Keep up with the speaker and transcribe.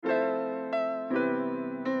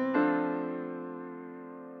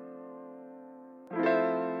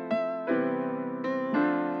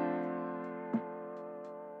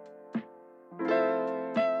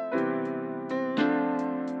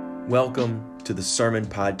Welcome to the Sermon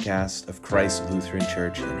Podcast of Christ Lutheran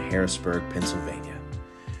Church in Harrisburg, Pennsylvania.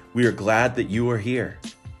 We are glad that you are here.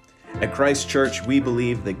 At Christ Church, we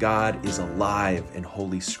believe that God is alive in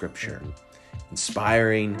Holy Scripture,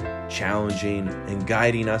 inspiring, challenging, and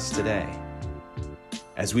guiding us today.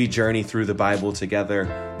 As we journey through the Bible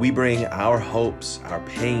together, we bring our hopes, our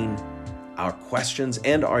pain, our questions,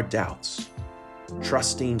 and our doubts,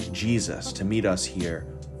 trusting Jesus to meet us here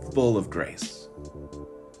full of grace.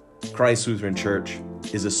 Christ Lutheran Church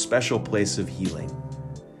is a special place of healing.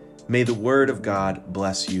 May the Word of God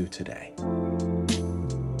bless you today.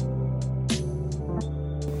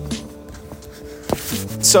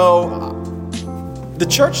 So, the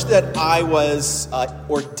church that I was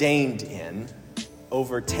ordained in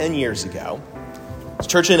over 10 years ago, it's a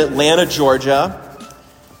church in Atlanta, Georgia.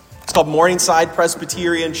 It's called Morningside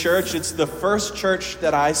Presbyterian Church. It's the first church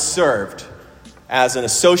that I served as an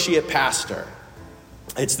associate pastor.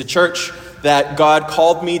 It's the church that God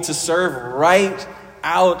called me to serve right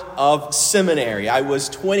out of seminary. I was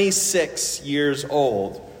 26 years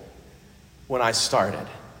old when I started.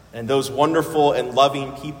 And those wonderful and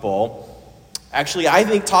loving people actually, I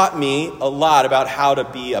think, taught me a lot about how to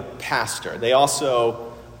be a pastor. They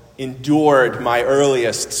also endured my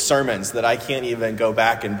earliest sermons that I can't even go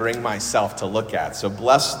back and bring myself to look at. So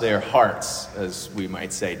bless their hearts, as we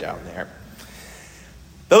might say down there.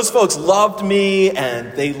 Those folks loved me,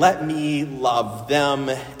 and they let me love them,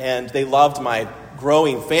 and they loved my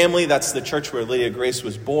growing family. That's the church where Lydia Grace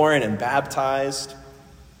was born and baptized.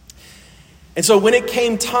 And so when it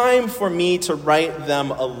came time for me to write them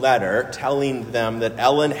a letter telling them that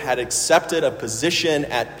Ellen had accepted a position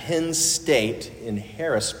at Penn State in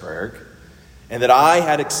Harrisburg, and that I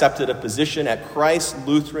had accepted a position at Christ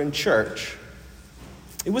Lutheran Church,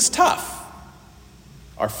 it was tough.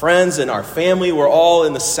 Our friends and our family were all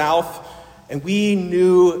in the South, and we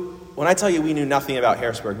knew, when I tell you we knew nothing about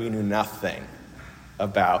Harrisburg, we knew nothing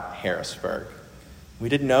about Harrisburg. We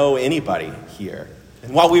didn't know anybody here.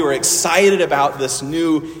 And while we were excited about this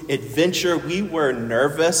new adventure, we were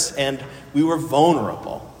nervous and we were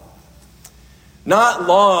vulnerable. Not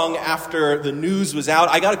long after the news was out,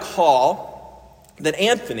 I got a call that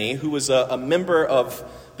Anthony, who was a member of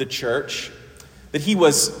the church, that he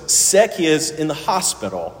was sick. He is in the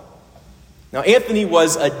hospital. Now, Anthony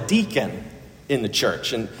was a deacon in the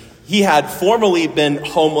church, and he had formerly been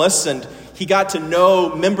homeless, and he got to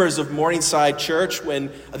know members of Morningside Church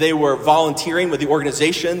when they were volunteering with the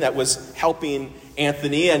organization that was helping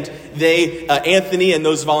Anthony. And Anthony and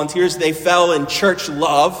those volunteers, they fell in church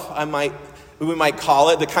love, we might call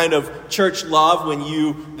it, the kind of church love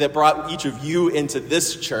that brought each of you into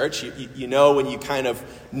this church. You know, when you kind of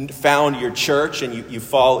found your church and you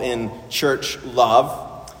fall in church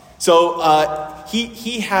love. So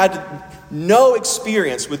he had no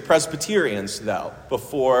experience with Presbyterians, though,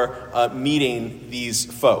 before meeting these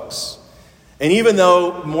folks. And even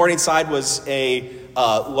though Morningside was a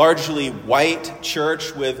largely white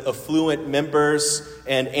church with affluent members,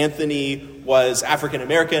 and Anthony was African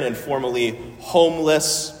American and formerly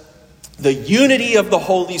homeless, the unity of the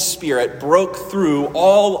Holy Spirit broke through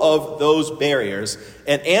all of those barriers,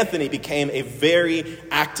 and Anthony became a very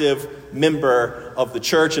active member of the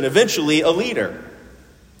church and eventually a leader.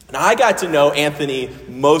 And I got to know Anthony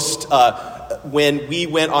most when we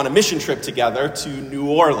went on a mission trip together to New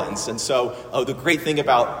Orleans. And so the great thing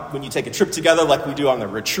about when you take a trip together like we do on the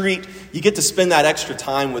retreat, you get to spend that extra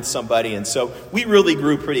time with somebody. And so we really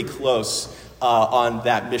grew pretty close on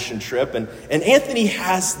that mission trip. And Anthony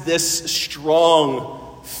has this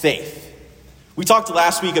strong faith. We talked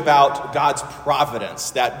last week about God's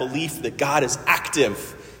providence, that belief that God is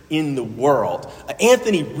active in the world.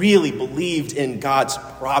 Anthony really believed in God's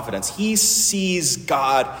providence. He sees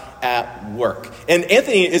God at work. And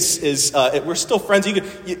Anthony is we're still friends.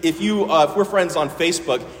 If we're friends on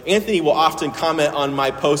Facebook, Anthony will often comment on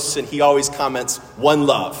my posts, and he always comments, "One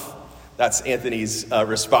love." That's Anthony's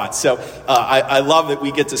response. So I love that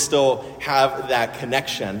we get to still have that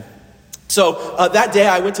connection. So that day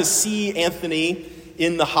I went to see Anthony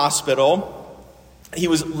in the hospital. He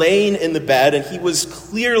was laying in the bed, and he was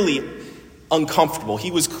clearly uncomfortable. He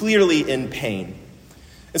was clearly in pain.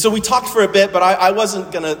 And so we talked for a bit, but I wasn't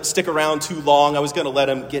going to stick around too long. I was going to let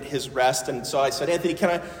him get his rest. And so I said, "Anthony,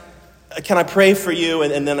 can I pray for you,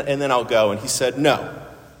 and then I'll go?" And he said, "No."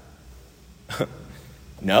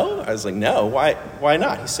 No? I was like, "No, why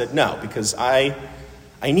not?" He said, "No, because I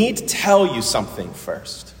need to tell you something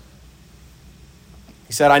first."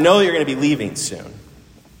 He said, "I know that you're going to be leaving soon."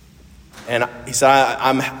 And he said,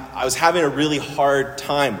 I was having a really hard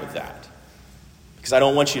time with that because I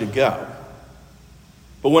don't want you to go.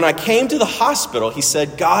 But when I came to the hospital, he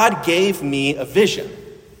said, God gave me a vision.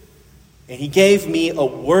 And he gave me a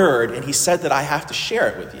word, and he said that I have to share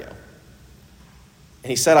it with you. And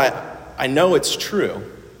he said, I know it's true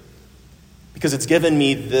because it's given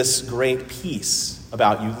me this great peace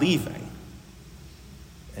about you leaving.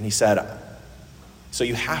 And he said, so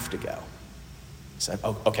you have to go. I said,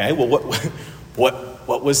 oh, okay, well,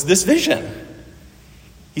 what was this vision?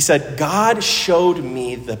 He said, God showed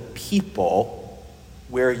me the people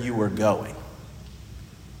where you were going.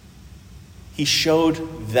 He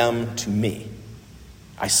showed them to me.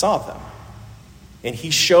 I saw them. And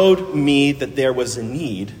he showed me that there was a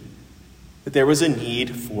need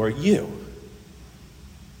for you.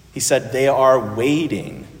 He said, they are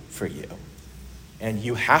waiting for you, and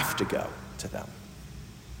you have to go to them.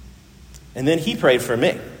 And then he prayed for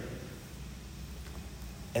me.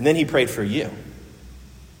 And then he prayed for you.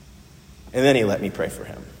 And then he let me pray for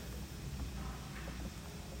him.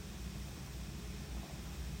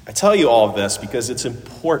 I tell you all of this because it's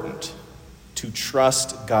important to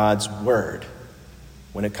trust God's word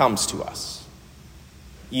when it comes to us,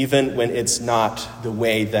 even when it's not the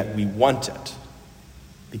way that we want it,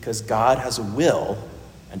 because God has a will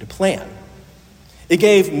and a plan. It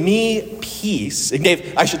gave me peace. It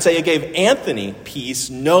gave Anthony peace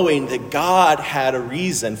knowing that God had a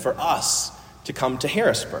reason for us to come to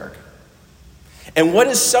Harrisburg. And what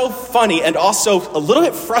is so funny and also a little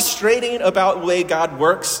bit frustrating about the way God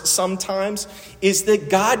works sometimes is that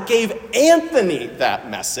God gave Anthony that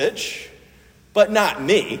message, but not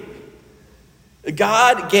me.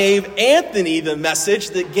 God gave Anthony the message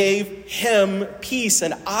that gave him peace,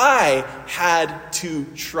 and I had to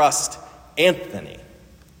trust Anthony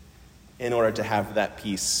in order to have that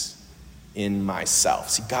peace in myself.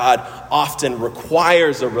 See, God often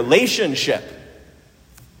requires a relationship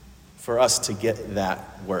for us to get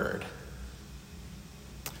that word.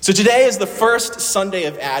 So today is the first Sunday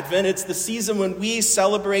of Advent. It's the season when we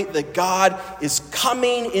celebrate that God is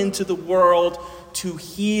coming into the world to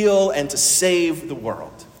heal and to save the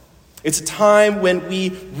world. It's a time when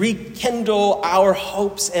we rekindle our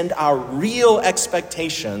hopes and our real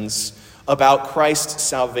expectations about Christ's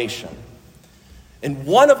salvation. And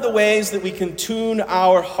one of the ways that we can tune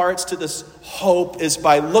our hearts to this hope is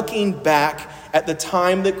by looking back at the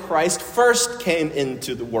time that Christ first came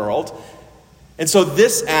into the world. And so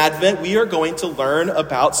this Advent, we are going to learn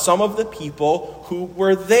about some of the people who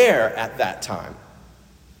were there at that time.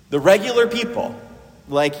 The regular people,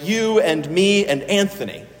 like you and me and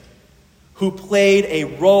Anthony, who played a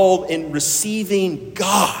role in receiving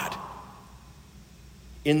God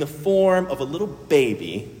in the form of a little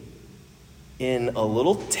baby in a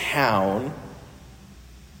little town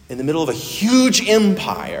in the middle of a huge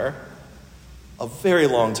empire a very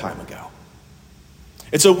long time ago.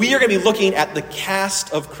 And so we are going to be looking at the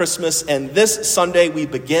cast of Christmas, and this Sunday we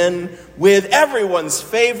begin with everyone's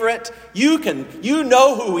favorite. You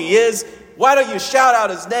know who he is. Why don't you shout out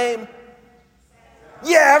his name?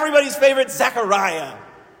 Yeah, everybody's favorite, Zechariah.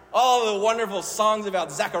 All the wonderful songs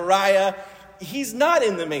about Zechariah. He's not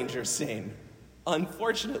in the manger scene.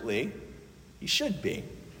 Unfortunately, he should be.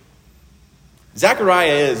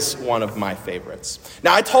 Zechariah is one of my favorites.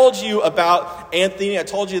 Now, I told you about Anthony. I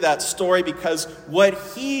told you that story because what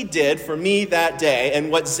he did for me that day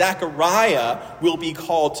and what Zechariah will be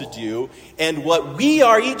called to do and what we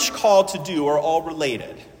are each called to do are all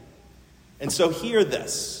related. And so hear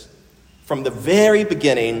this from the very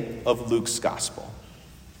beginning of Luke's gospel.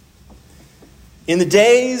 In the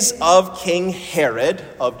days of King Herod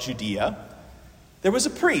of Judea, there was a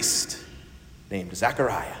priest named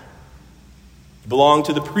Zechariah. He belonged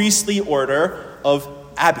to the priestly order of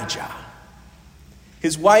Abijah.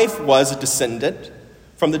 His wife was a descendant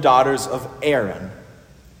from the daughters of Aaron,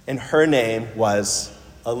 and her name was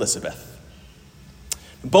Elizabeth.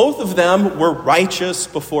 Both of them were righteous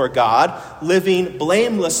before God, living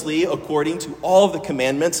blamelessly according to all the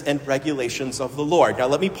commandments and regulations of the Lord. Now,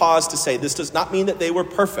 let me pause to say this does not mean that they were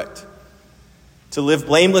perfect. To live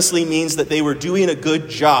blamelessly means that they were doing a good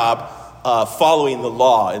job following the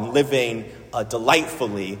law and living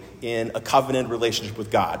delightfully in a covenant relationship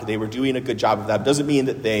with God. They were doing a good job of that. It doesn't mean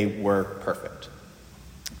that they were perfect.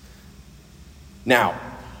 Now,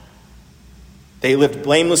 they lived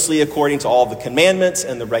blamelessly according to all the commandments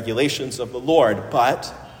and the regulations of the Lord,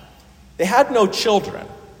 but they had no children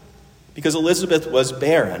because Elizabeth was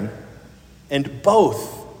barren and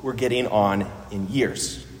both were getting on in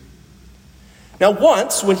years. Now,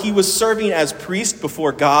 once when he was serving as priest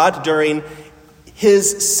before God during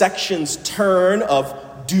his section's turn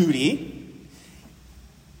of duty,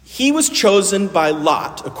 he was chosen by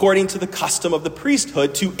lot, according to the custom of the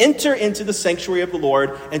priesthood, to enter into the sanctuary of the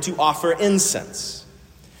Lord and to offer incense.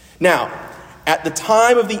 Now, at the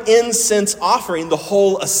time of the incense offering, the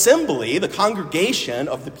whole assembly, the congregation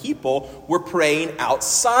of the people, were praying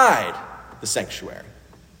outside the sanctuary,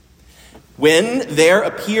 when there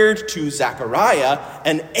appeared to Zechariah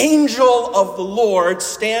an angel of the Lord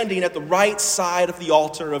standing at the right side of the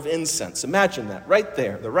altar of incense. Imagine that, right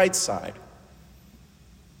there, the right side.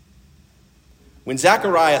 When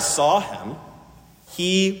Zechariah saw him,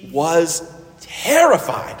 he was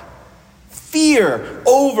terrified. Fear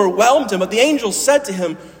overwhelmed him, but the angel said to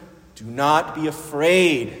him, "Do not be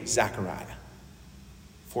afraid, Zechariah,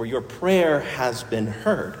 for your prayer has been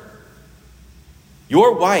heard.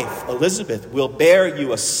 Your wife, Elizabeth, will bear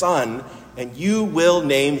you a son, and you will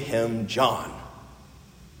name him John."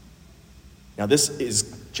 Now, this is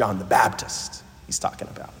John the Baptist he's talking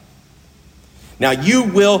about. "Now, you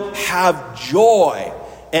will have joy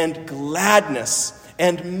and gladness,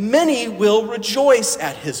 and many will rejoice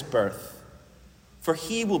at his birth, for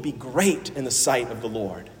he will be great in the sight of the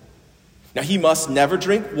Lord. Now, he must never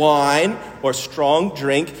drink wine or strong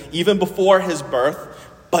drink, even before his birth,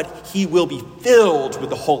 but he will be filled with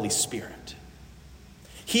the Holy Spirit.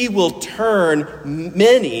 He will turn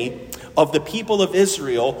many of the people of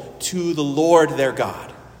Israel to the Lord their God.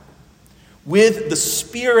 With the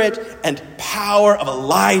spirit and power of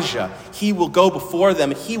Elijah, he will go before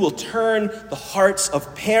them. He will turn the hearts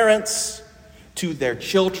of parents to their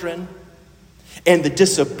children, and the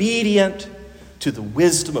disobedient to the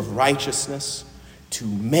wisdom of righteousness, to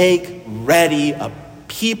make ready a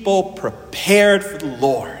people prepared for the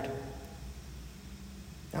Lord."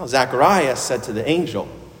 Now Zechariah said to the angel,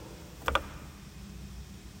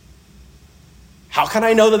 "How can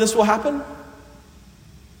I know that this will happen?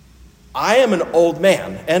 I am an old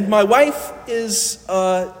man, and my wife is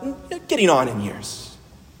getting on in years."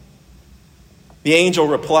 The angel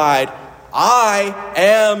replied, "I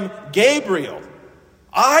am Gabriel.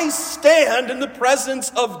 I stand in the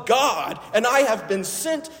presence of God, and I have been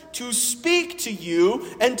sent to speak to you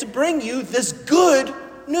and to bring you this good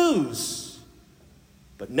news.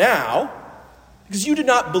 But now, because you did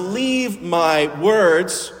not believe my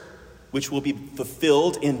words, which will be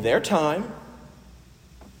fulfilled in their time,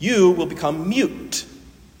 you will become mute,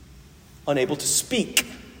 unable to speak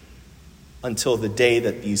until the day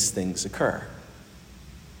that these things occur."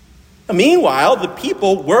 Meanwhile, the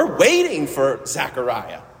people were waiting for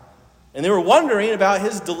Zechariah, and they were wondering about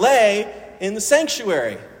his delay in the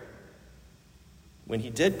sanctuary. When he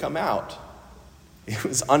did come out, he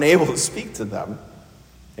was unable to speak to them.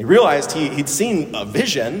 He realized he'd seen a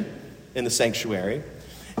vision in the sanctuary.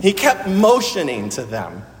 He kept motioning to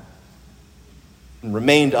them and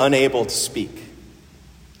remained unable to speak.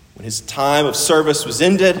 When his time of service was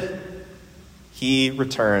ended, he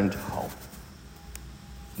returned home.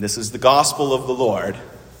 This is the gospel of the Lord.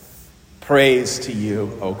 Praise to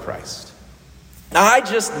you, O Christ. Now, I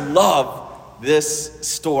just love this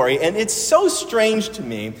story, and it's so strange to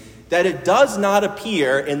me that it does not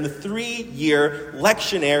appear in the 3-year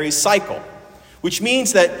lectionary cycle, which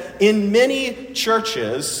means that in many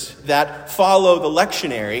churches that follow the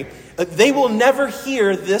lectionary, they will never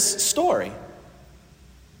hear this story.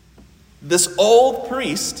 This old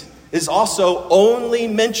priest is also only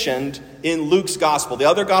mentioned in Luke's gospel. The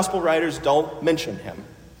other gospel writers don't mention him.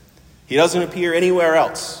 He doesn't appear anywhere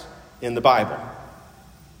else in the Bible.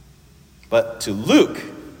 But to Luke,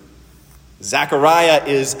 Zechariah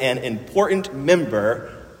is an important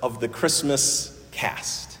member of the Christmas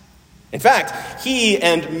cast. In fact, he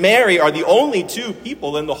and Mary are the only two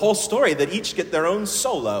people in the whole story that each get their own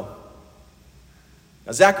solo.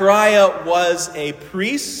 Now, Zechariah was a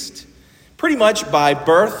priest. Pretty much by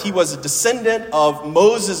birth, he was a descendant of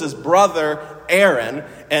Moses' brother, Aaron.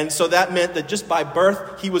 And so that meant that just by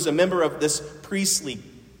birth, he was a member of this priestly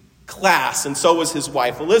class. And so was his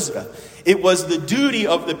wife, Elizabeth. It was the duty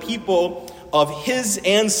of the people of his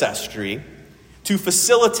ancestry to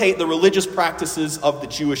facilitate the religious practices of the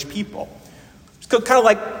Jewish people. It's kind of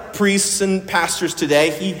like priests and pastors today.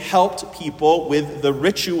 He helped people with the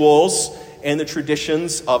rituals and the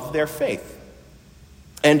traditions of their faith.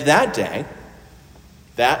 And that day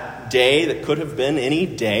that could have been any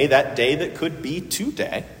day, that day that could be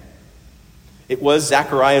today, it was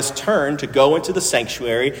Zechariah's turn to go into the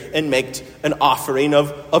sanctuary and make an offering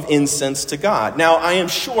of incense to God. Now, I am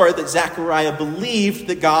sure that Zechariah believed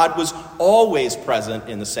that God was always present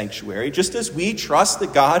in the sanctuary, just as we trust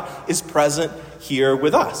that God is present here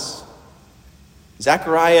with us.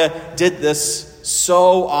 Zechariah did this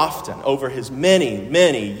so often over his many,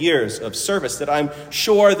 many years of service that I'm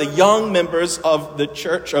sure the young members of the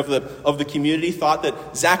church, of the community, thought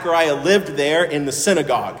that Zechariah lived there in the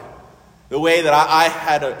synagogue. The way that I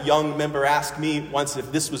had a young member ask me once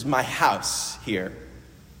if this was my house here.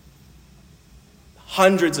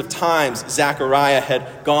 Hundreds of times Zechariah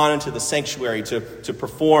had gone into the sanctuary to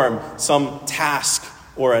perform some task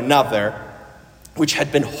or another, which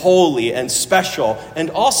had been holy and special and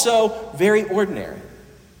also very ordinary.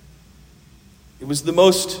 It was the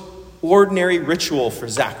most ordinary ritual for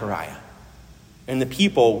Zechariah and the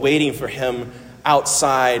people waiting for him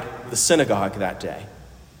outside the synagogue that day.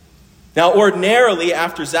 Now, ordinarily,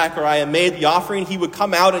 after Zechariah made the offering, he would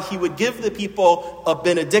come out and he would give the people a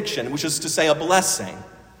benediction, which is to say a blessing.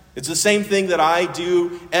 It's the same thing that I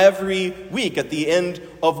do every week at the end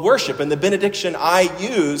of worship. And the benediction I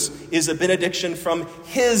use is a benediction from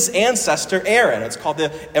his ancestor, Aaron. It's called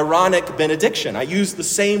the Aaronic benediction. I use the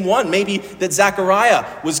same one, maybe that Zechariah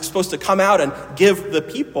was supposed to come out and give the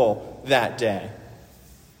people that day.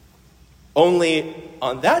 Only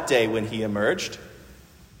on that day when he emerged,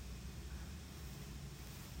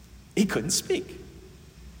 he couldn't speak.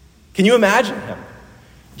 Can you imagine him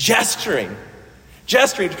gesturing,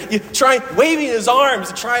 waving his arms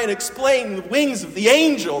to try and explain the wings of the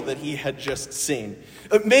angel that he had just seen?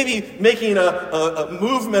 Maybe making a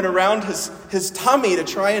movement around his tummy to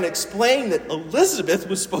try and explain that Elizabeth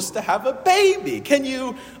was supposed to have a baby. Can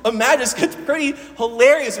you imagine? It's pretty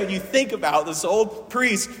hilarious when you think about this old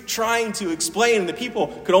priest trying to explain, and the people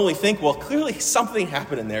could only think, well, clearly something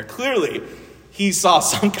happened in there. Clearly he saw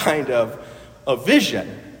some kind of a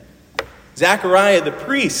vision. Zechariah, the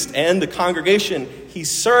priest, and the congregation he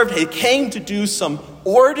served, he came to do some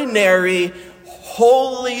ordinary,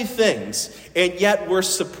 holy things, and yet were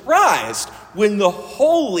surprised when the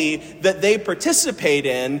holy that they participate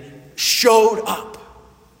in showed up.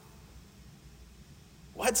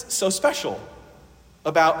 What's so special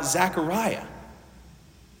about Zechariah?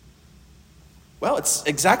 Well, it's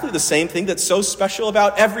exactly the same thing that's so special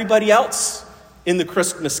about everybody else in the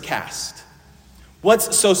Christmas cast.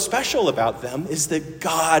 What's so special about them is that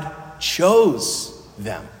God chose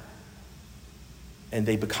them, and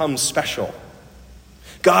they become special.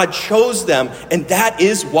 God chose them, and that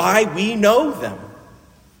is why we know them.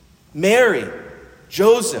 Mary,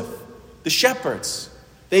 Joseph, the shepherds,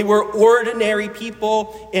 they were ordinary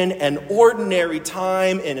people in an ordinary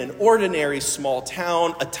time, in an ordinary small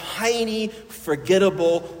town, a tiny,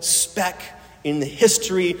 forgettable speck in the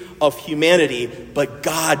history of humanity, but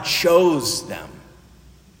God chose them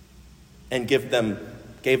and gave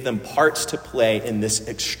them parts to play in this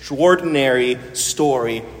extraordinary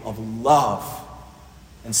story of love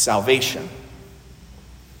and salvation.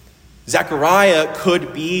 Zechariah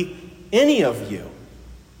could be any of you.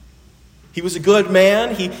 He was a good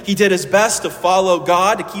man. He did his best to follow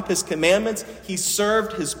God, to keep his commandments. He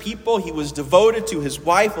served his people. He was devoted to his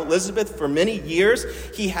wife, Elizabeth, for many years.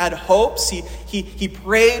 He had hopes. He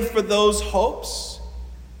prayed for those hopes,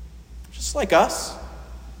 just like us.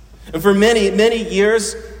 And for many, many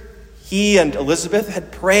years, he and Elizabeth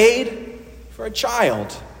had prayed for a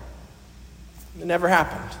child. It never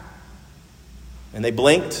happened. And they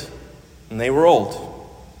blinked, and they were old.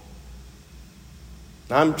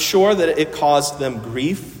 I'm sure that it caused them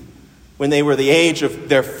grief when they were the age of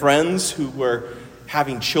their friends who were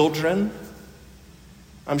having children.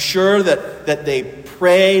 I'm sure that they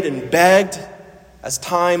prayed and begged as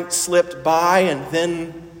time slipped by, and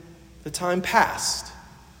then the time passed.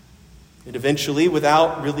 And eventually,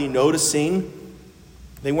 without really noticing,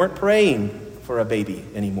 they weren't praying for a baby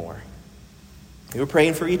anymore. They were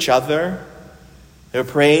praying for each other. They were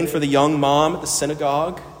praying for the young mom at the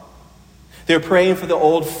synagogue. They were praying for the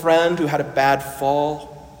old friend who had a bad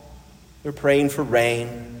fall. They were praying for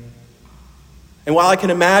rain. And while I can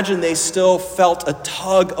imagine they still felt a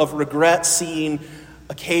tug of regret seeing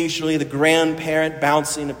occasionally the grandparent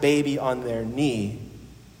bouncing a baby on their knee,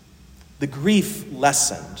 the grief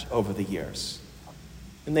lessened over the years.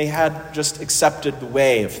 And they had just accepted the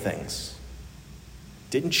way of things.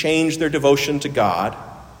 Didn't change their devotion to God.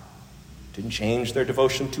 Didn't change their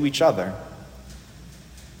devotion to each other.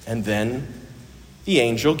 And then the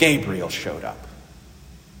angel Gabriel showed up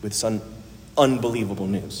with some unbelievable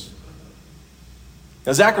news.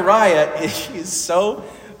 Now, Zechariah is so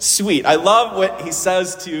sweet. I love what he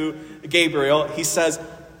says to Gabriel. He says,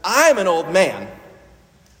 I'm an old man.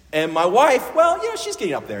 And my wife, well, she's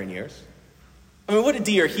getting up there in years. I mean, what a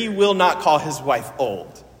dear. He will not call his wife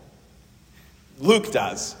old. Luke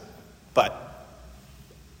does. But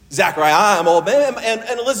Zechariah, I'm old man.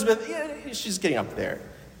 And Elizabeth, she's getting up there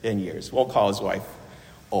in years. Won't call his wife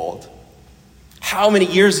old. How many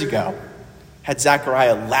years ago had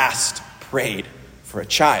Zechariah last prayed for a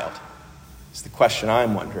child? Is the question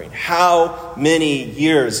I'm wondering. How many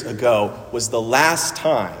years ago was the last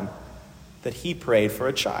time that he prayed for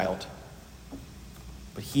a child?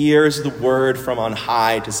 But here's the word from on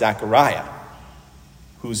high to Zechariah,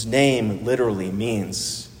 whose name literally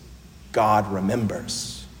means God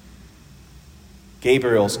remembers.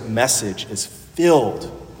 Gabriel's message is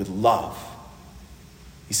filled with love.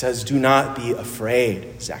 He says, do not be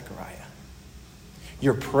afraid, Zechariah.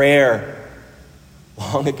 Your prayer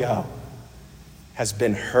long ago has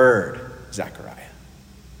been heard, Zechariah.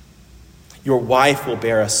 Your wife will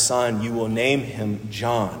bear a son. You will name him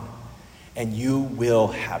John. And you will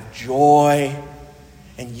have joy,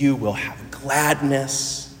 and you will have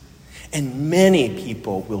gladness, and many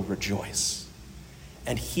people will rejoice.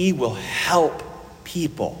 And he will help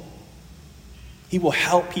people. He will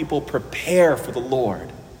help people prepare for the Lord.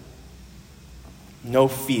 No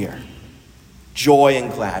fear, joy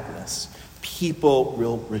and gladness. People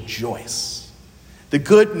will rejoice. The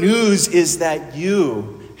good news is that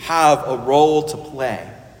you have a role to play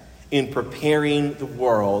in preparing the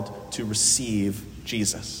world to receive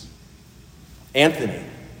Jesus. Anthony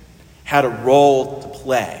had a role to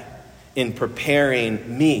play in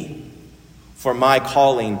preparing me for my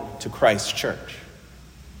calling to Christ Church.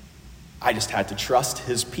 I just had to trust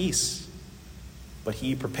his peace, but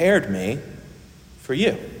he prepared me for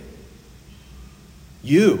you.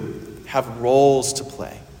 You have roles to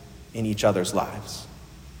play in each other's lives.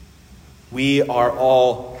 We are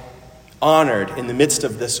all honored in the midst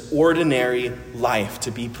of this ordinary life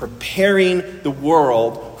to be preparing the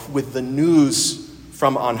world with the news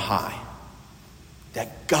from on high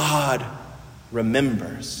that God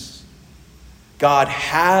remembers. God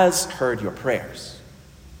has heard your prayers.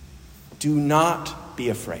 Do not be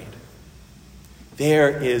afraid. There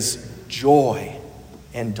is joy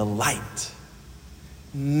and delight.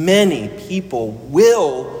 Many people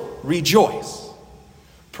will rejoice.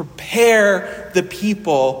 Prepare the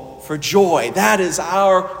people for joy. That is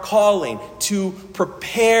our calling, to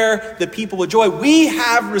prepare the people with joy. We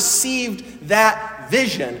have received that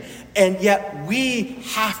vision, and yet we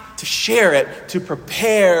have to share it to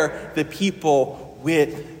prepare the people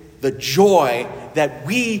with the joy that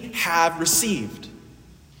we have received.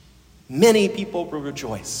 Many people will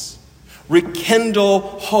rejoice. Rekindle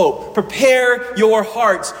hope. Prepare your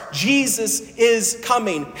hearts. Jesus is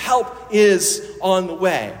coming. Help is on the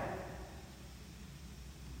way.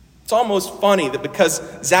 It's almost funny that because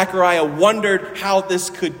Zechariah wondered how this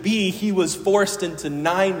could be, he was forced into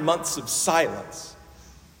 9 months of silence.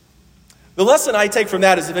 The lesson I take from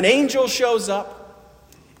that is if an angel shows up,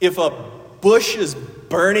 if a bush is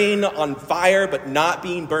burning on fire but not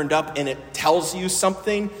being burned up and it tells you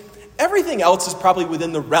something, everything else is probably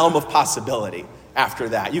within the realm of possibility after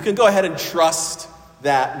that. You can go ahead and trust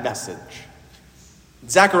that message.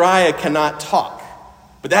 Zechariah cannot talk.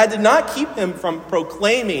 But that did not keep him from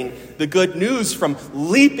proclaiming the good news, from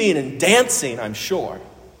leaping and dancing, I'm sure.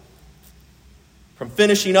 From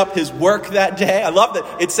finishing up his work that day. I love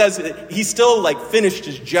that it says that he still finished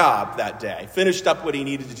his job that day, finished up what he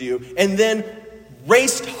needed to do, and then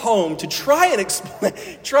raced home to try and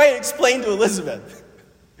explain to Elizabeth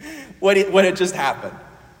what had just happened.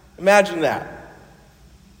 Imagine that.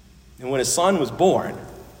 And when his son was born,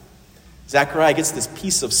 Zechariah gets this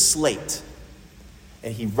piece of slate.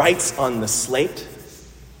 And he writes on the slate,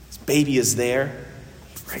 his baby is there.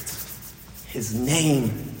 He writes, his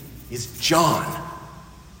name is John.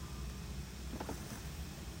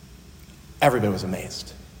 Everybody was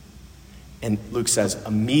amazed. And Luke says,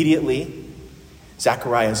 immediately,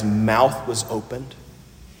 Zechariah's mouth was opened,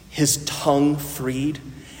 his tongue freed,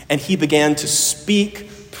 and he began to speak,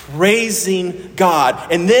 praising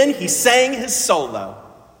God. And then he sang his solo.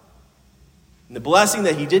 And the blessing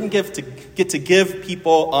that he didn't get to give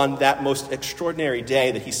people on that most extraordinary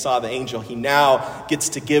day that he saw the angel, he now gets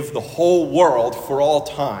to give the whole world for all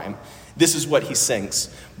time. This is what he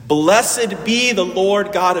sings. Blessed be the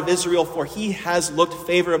Lord God of Israel, for he has looked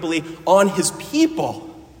favorably on his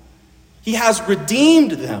people. He has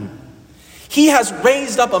redeemed them. He has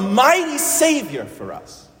raised up a mighty Savior for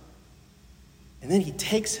us. And then he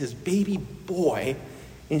takes his baby boy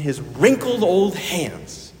in his wrinkled old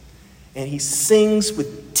hands, and he sings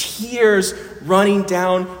with tears running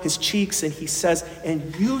down his cheeks, and he says,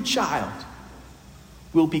 and you, child,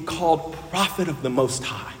 will be called prophet of the Most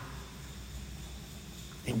High.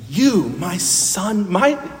 And you, my son,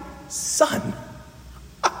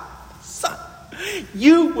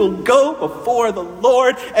 you will go before the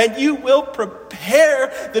Lord, and you will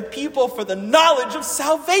prepare the people for the knowledge of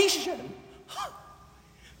salvation.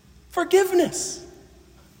 forgiveness.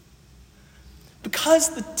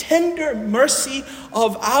 Because the tender mercy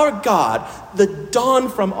of our God, the dawn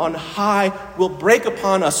from on high, will break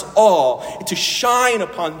upon us all to shine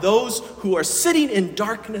upon those who are sitting in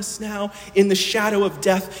darkness now, in the shadow of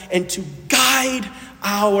death, and to guide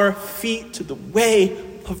our feet to the way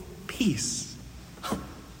of peace.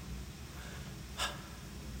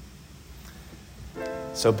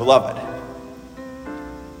 So, beloved,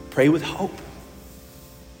 pray with hope.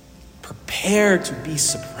 Prepare to be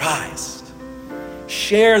surprised.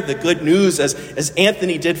 Share the good news as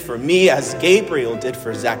Anthony did for me, as Gabriel did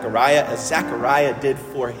for Zechariah, as Zechariah did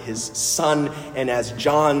for his son, and as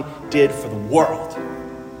John did for the world.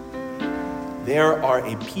 There are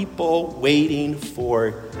a people waiting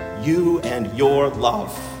for you and your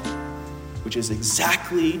love, which is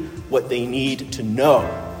exactly what they need to know.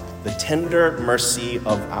 The tender mercy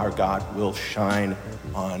of our God will shine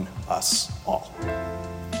on us all.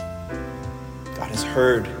 God has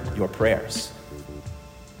heard your prayers.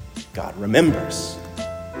 God remembers.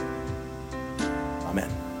 Amen.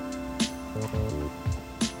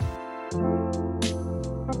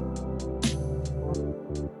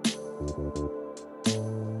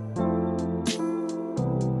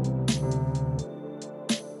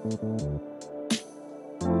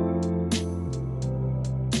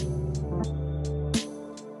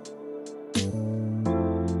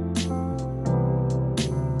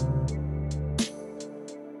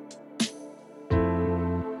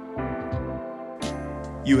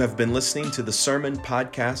 You have been listening to the Sermon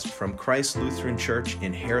Podcast from Christ Lutheran Church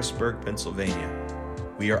in Harrisburg, Pennsylvania.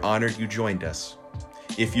 We are honored you joined us.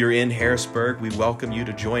 If you're in Harrisburg, we welcome you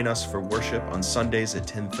to join us for worship on Sundays at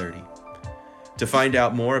 10:30. To find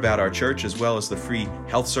out more about our church as well as the free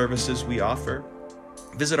health services we offer,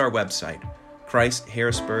 visit our website,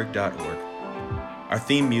 christharrisburg.org. Our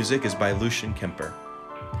theme music is by Lucian Kemper.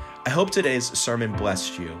 I hope today's sermon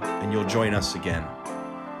blessed you and you'll join us again.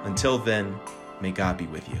 Until then, may God be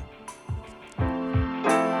with you.